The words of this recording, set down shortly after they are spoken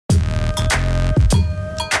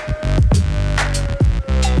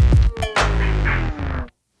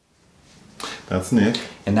That's Nick.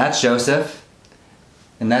 And that's Joseph.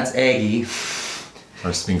 And that's Aggie.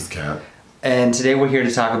 Our Sphinx cat. And today we're here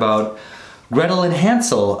to talk about Gretel and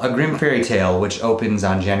Hansel, a Grimm fairy tale, which opens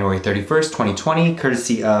on January 31st, 2020,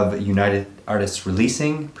 courtesy of United Artists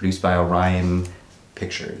Releasing, produced by Orion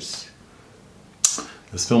Pictures.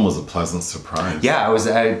 This film was a pleasant surprise. Yeah,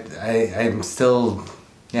 I'm still,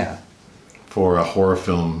 yeah. For a horror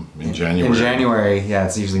film in January. In January, yeah,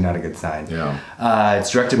 it's usually not a good sign. Yeah.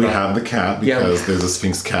 It's directed by... We have the cat because there's a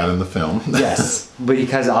Sphinx cat in the film. Yes, but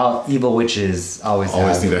because all evil witches always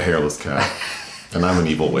need a hairless cat. And I'm an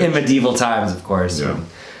evil witch. In medieval times, of course. Yeah.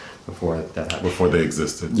 Before that happened. Before they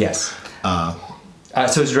existed. Yes.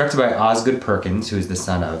 So it's directed by Osgood Perkins, who is the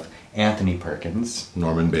son of Anthony Perkins.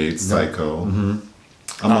 Norman Bates, Psycho. Mm-hmm.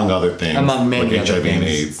 Among other things. Among many like other HIV things. and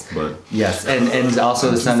AIDS. But yes, and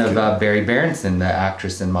also the son of Barry Berenson, the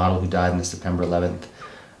actress and model who died on the September 11th.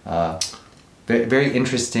 Very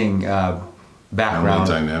interesting background.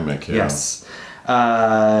 Family dynamic, yeah. Yes.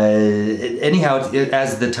 Anyhow,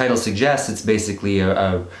 as the title suggests, it's basically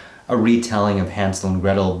a retelling of Hansel and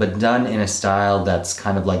Gretel, but done in a style that's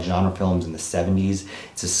kind of like genre films in the 70s.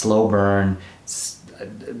 It's a slow burn,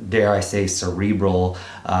 dare I say cerebral,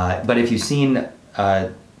 but if you've seen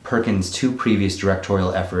Perkins' two previous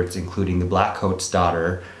directorial efforts, including The Black Coat's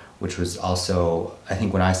Daughter, which was also, I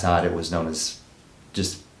think when I saw it, it was known as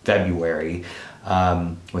just February,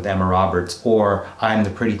 with Emma Roberts, or I'm the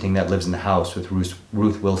Pretty Thing That Lives in the House with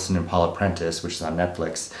Ruth Wilson and Paula Prentice, which is on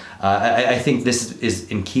Netflix. I think this is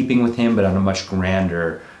in keeping with him, but on a much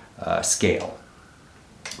grander scale.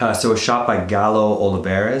 So it's shot by Gallo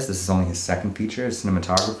Olivares. This is only his second feature as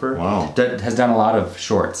cinematographer. Wow. Has done a lot of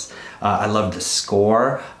shorts. I love the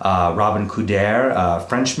score. Robin Couder,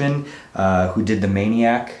 Frenchman, who did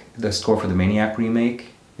the score for the Maniac remake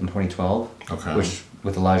in 2012, okay. which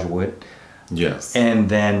with Elijah Wood. Yes. And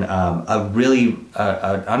then a really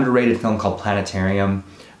an underrated film called Planetarium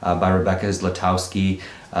by Rebecca Zlotowski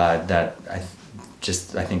that I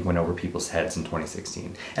think went over people's heads in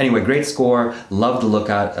 2016. Anyway, great score. Love the look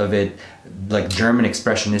out of it. Like German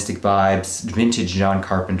expressionistic vibes, vintage John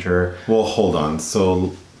Carpenter. Well, hold on.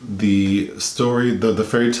 So the story, the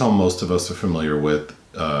fairy tale most of us are familiar with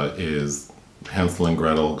is Hansel and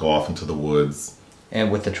Gretel go off into the woods.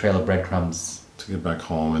 And with the trail of breadcrumbs. To get back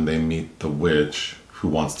home, and they meet the witch who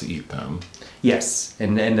wants to eat them. Yes,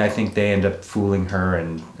 and I think they end up fooling her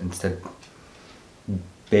and instead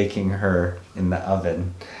baking her in the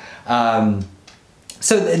oven.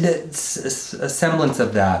 So a semblance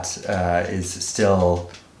of that is still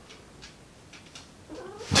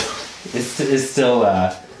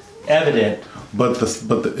evident. But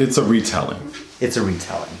it's a retelling. It's a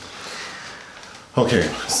retelling. Okay,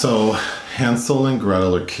 so Hansel and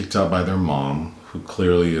Gretel are kicked out by their mom, who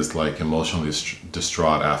clearly is like emotionally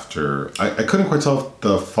distraught after... I couldn't quite tell if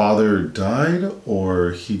the father died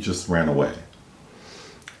or he just ran away.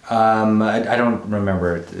 I don't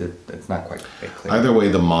remember. It's not quite clear. Either way,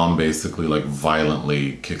 the mom basically like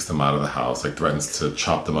violently kicks them out of the house, like threatens to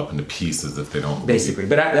chop them up into pieces if they don't leave. Basically.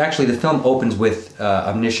 But actually the film opens with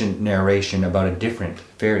omniscient narration about a different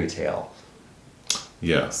fairy tale.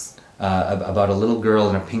 Yes. About a little girl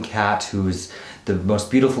in a pink hat who's the most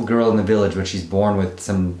beautiful girl in the village, but she's born with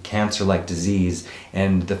some cancer-like disease,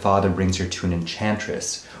 and the father brings her to an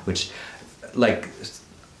enchantress, which, like,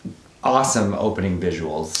 awesome opening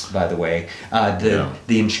visuals, by the way.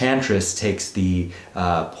 The enchantress takes the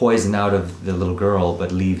poison out of the little girl,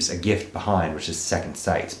 but leaves a gift behind, which is second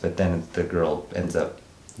sight, but then the girl ends up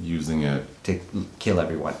using it to kill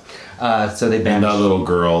everyone. So they banish. And that little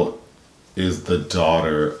girl is the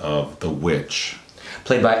daughter of the witch,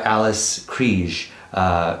 played by Alice Kriege,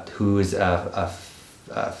 who is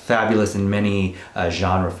fabulous in many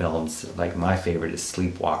genre films. Like my favorite is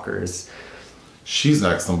Sleepwalkers. She's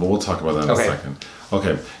excellent, but we'll talk about that in a second.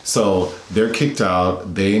 Okay, so they're kicked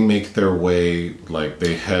out. They make their way, like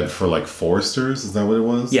they head for like foresters. Is that what it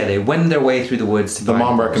was? Yeah, they wend their way through the woods to the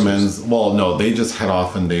mom foresters. recommends. Well, no, they just head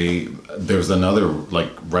off, and there's another like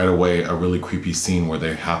right away a really creepy scene where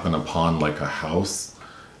they happen upon like a house,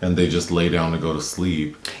 and they just lay down to go to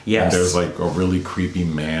sleep. Yes. And there's like a really creepy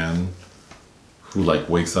man who like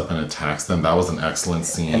wakes up and attacks them. That was an excellent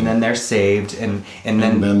scene. And then they're saved, and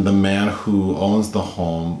then the man who owns the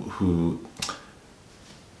home, who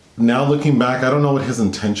now looking back, I don't know what his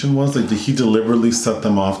intention was. Like, did he deliberately set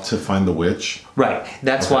them off to find the witch? Right.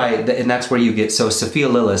 That's why, and that's where you get. So Sophia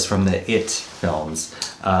Lillis from the It films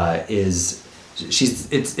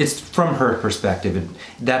it's from her perspective, and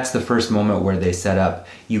that's the first moment where they set up.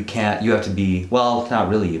 You have to be, well, not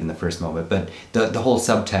really even the first moment, but the whole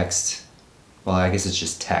subtext well, I guess it's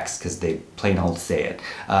just text because they plain old say it,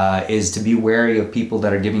 is to be wary of people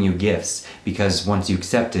that are giving you gifts, because once you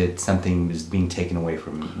accept it, something is being taken away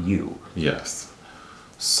from you. Yes.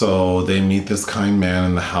 So they meet this kind man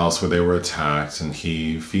in the house where they were attacked, and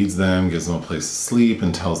he feeds them, gives them a place to sleep,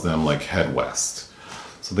 and tells them, like, head west.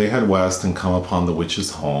 So they head west and come upon the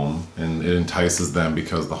witch's home, and it entices them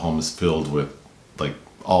because the home is filled with, like,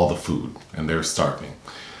 all the food, and they're starving.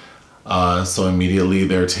 So immediately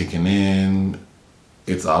they're taken in.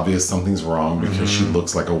 It's obvious something's wrong because she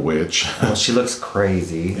looks like a witch. Well, she looks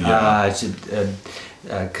crazy. Yeah.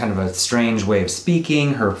 Kind of a strange way of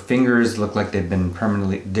speaking. Her fingers look like they've been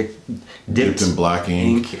permanently dipped in black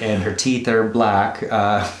ink. And her teeth are black.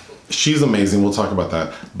 She's amazing. We'll talk about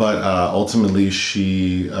that. But ultimately,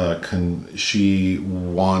 she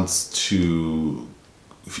wants to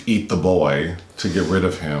eat the boy to get rid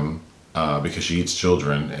of him because she eats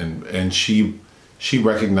children, and she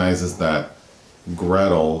recognizes that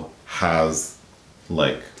Gretel has,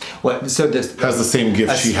 like, what? So this has the same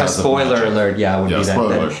gift she has. Spoiler alert! Yeah, would be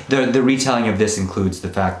spoiler that. The retelling of this includes the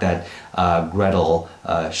fact that Gretel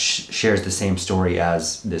shares the same story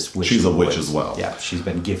as this witch. She's a witch as well. Yeah, she's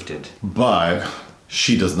been gifted. But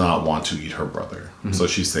she does not want to eat her brother, so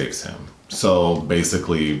she saves him. So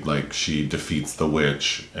basically, like, she defeats the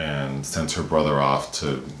witch and sends her brother off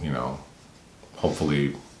to,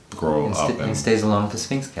 hopefully grow up and stays alone with the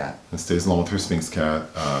Sphinx cat. And stays alone with her Sphinx cat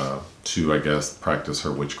to, I guess, practice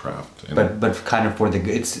her witchcraft. And but kind of for the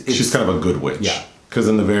good. she's kind of a good witch. Yeah. Because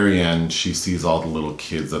in the very end, she sees all the little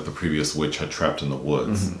kids that the previous witch had trapped in the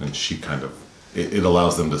woods, and she kind of, it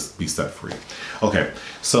allows them to be set free. Okay,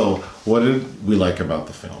 so what did we like about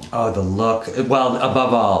the film? Oh, the look. Well,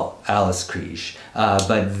 above all, Alice Kriege.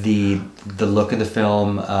 But the look of the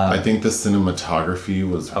film. I think the cinematography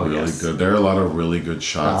was really good. There are a lot of really good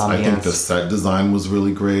shots. I think the set design was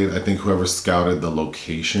really great. I think whoever scouted the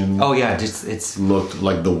location. Oh yeah, it's looked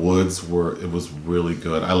like the woods were. It was really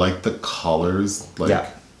good. I like the colors.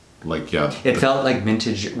 It felt like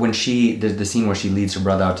vintage when the scene where she leads her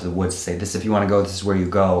brother out to the woods to say, "This, if you want to go, this is where you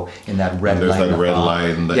go." In that red light. There's that red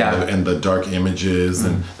light and the dark images,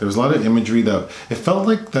 and there was a lot of imagery that it felt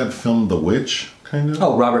like that film, The Witch, kind of.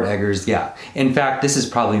 Oh, Robert Eggers, yeah. In fact, this is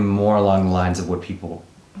probably more along the lines of what people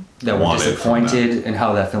that were disappointed in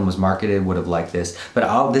how that film was marketed would have liked this.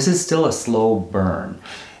 But this is still a slow burn.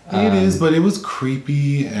 It is, but it was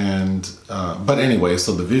creepy and. But anyway,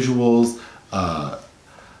 so the visuals.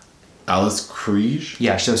 Alice Kriege?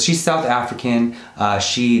 Yeah, so she's South African.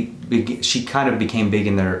 She kind of became big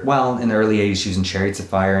in the early 80s. She was in Chariots of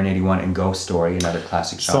Fire in 81 and Ghost Story, another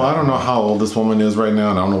classic genre. So I don't know how old this woman is right now,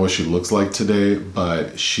 and I don't know what she looks like today,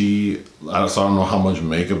 but I don't know how much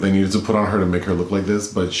makeup they needed to put on her to make her look like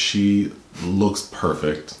this, but she looks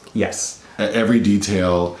perfect. Yes. Every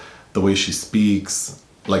detail, the way she speaks,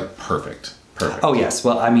 like perfect. Perfect. Oh yes,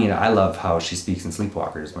 well I mean I love how she speaks in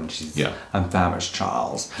Sleepwalkers when she's I'm famished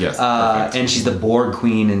Charles. Yes, and she's the Borg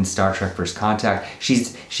Queen in Star Trek First Contact.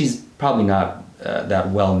 She's probably not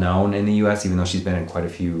that well known in the U.S. even though she's been in quite a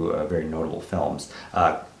few very notable films.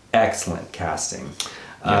 Excellent casting.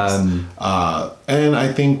 Yes. And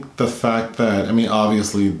I think the fact that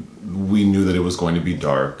obviously we knew that it was going to be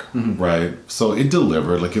dark, right? So it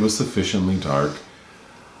delivered. Like it was sufficiently dark.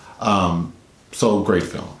 So great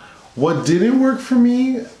film. What didn't work for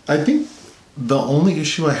me, I think the only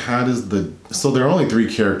issue I had is so there are only three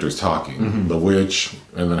characters talking, the witch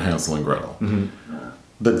and then Hansel and Gretel.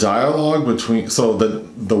 The dialogue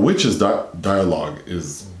the witch's dialogue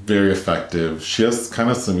is very effective. She has kind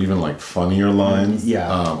of some even like funnier lines.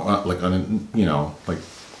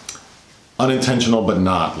 Unintentional but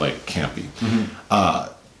not like campy.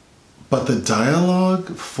 But the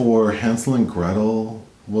dialogue for Hansel and Gretel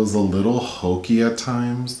was a little hokey at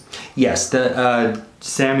times. Yes, the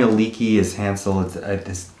Samuel Leakey is Hansel.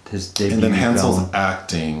 It's his debut. And then Hansel's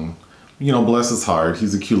acting, bless his heart,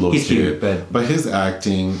 he's a cute little kid. But his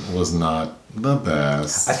acting was not the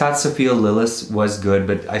best. I thought Sophia Lillis was good,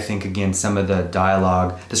 but I think again some of the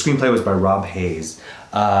dialogue. The screenplay was by Rob Hayes.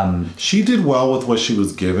 She did well with what she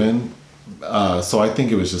was given, so I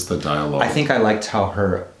think it was just the dialogue. I think I liked how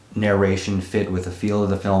her narration fit with the feel of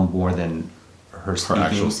the film more than her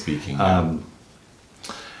actual speaking.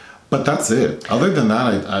 But that's it. Other than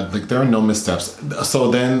that, I like there are no missteps. So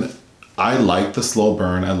then I like the slow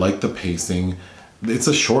burn. I like the pacing. It's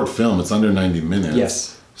a short film. It's under 90 minutes.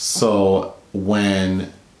 Yes. So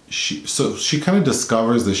when she kind of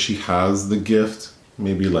discovers that she has the gift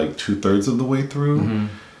maybe like 2/3 of the way through.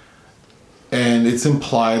 And it's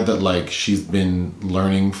implied that like she's been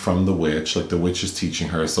learning from the witch, like the witch is teaching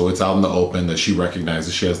her. So it's out in the open that she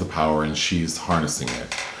recognizes she has the power and she's harnessing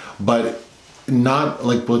it. But not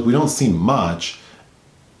like, but we don't see much.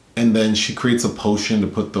 And then she creates a potion to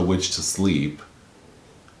put the witch to sleep.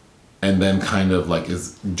 And then kind of like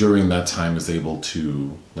is during that time is able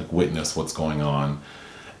to like witness what's going on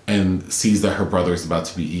and sees that her brother is about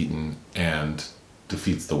to be eaten and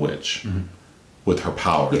defeats the witch with her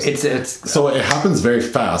powers. It's so it happens very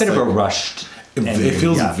fast. a bit of a rushed. It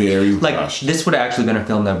feels very like rushed. this would have actually been a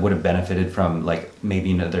film that would have benefited from like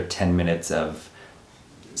maybe another 10 minutes of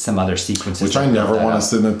some other sequences. Which I never want to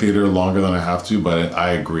sit in the theater longer than I have to, but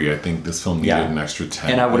I agree. I think this film needed an extra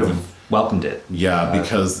 10. And I would have welcomed it. Yeah,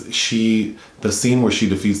 because the scene where she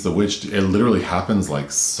defeats the witch, it literally happens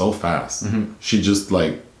like so fast. She just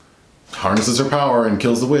like harnesses her power and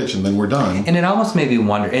kills the witch, and then we're done. And it almost made me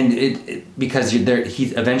wonder, and it because he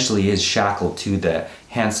eventually is shackled to the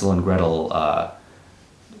Hansel and Gretel,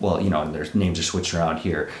 well, you know, and their names are switched around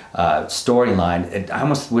here, storyline. I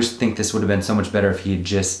almost think this would have been so much better if he had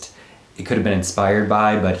just, it could have been inspired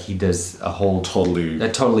by, but he does a whole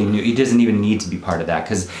totally new. He doesn't even need to be part of that,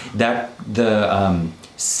 because the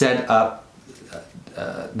set up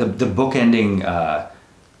the bookending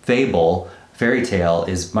fairy tale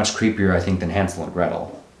is much creepier, I think, than Hansel and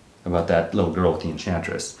Gretel, about that little girl with the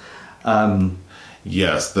enchantress.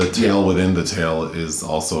 Yes, the tale within the tale is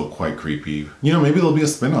also quite creepy. You know, maybe there'll be a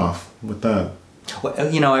spin-off with that.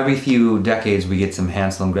 Well, you know, every few decades we get some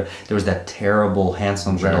Hansel and Gretel. There was that terrible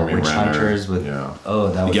Hansel and Gretel Witch Hunters with that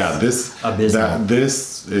was abysmal.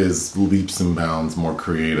 This is leaps and bounds more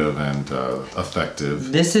creative and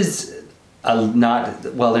effective. This is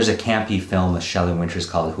there's a campy film with Shelley Winters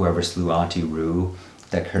called Whoever Slew Auntie Roo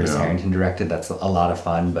that Curtis Harrington directed. That's a lot of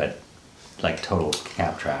fun, but like total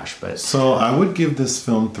camp trash. But so I would give this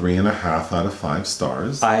film 3.5 out of 5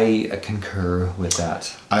 stars. I concur with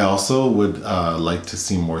that. I also would like to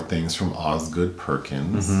see more things from Osgood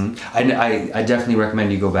Perkins. I definitely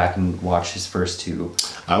recommend you go back and watch his first two.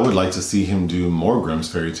 I would like to see him do more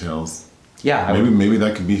Grimm's fairy tales. Yeah, maybe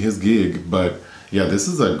that could be his gig. But yeah, this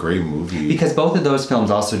is a great movie. Because both of those films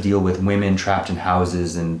also deal with women trapped in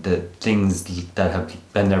houses and the things that have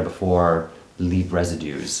been there before leave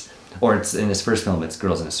residues. Or it's in his first film, it's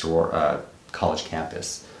girls in a college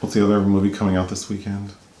campus. What's the other movie coming out this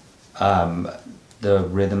weekend? The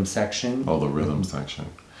Rhythm Section. Oh, the Rhythm Section.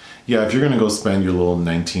 Yeah, if you're gonna go spend your little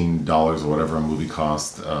 $19 or whatever a movie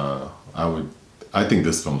cost, I think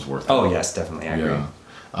this film's worth it. Oh yes, definitely, I agree. Do you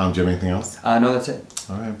have anything else? No, that's it.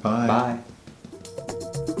 All right, bye. Bye.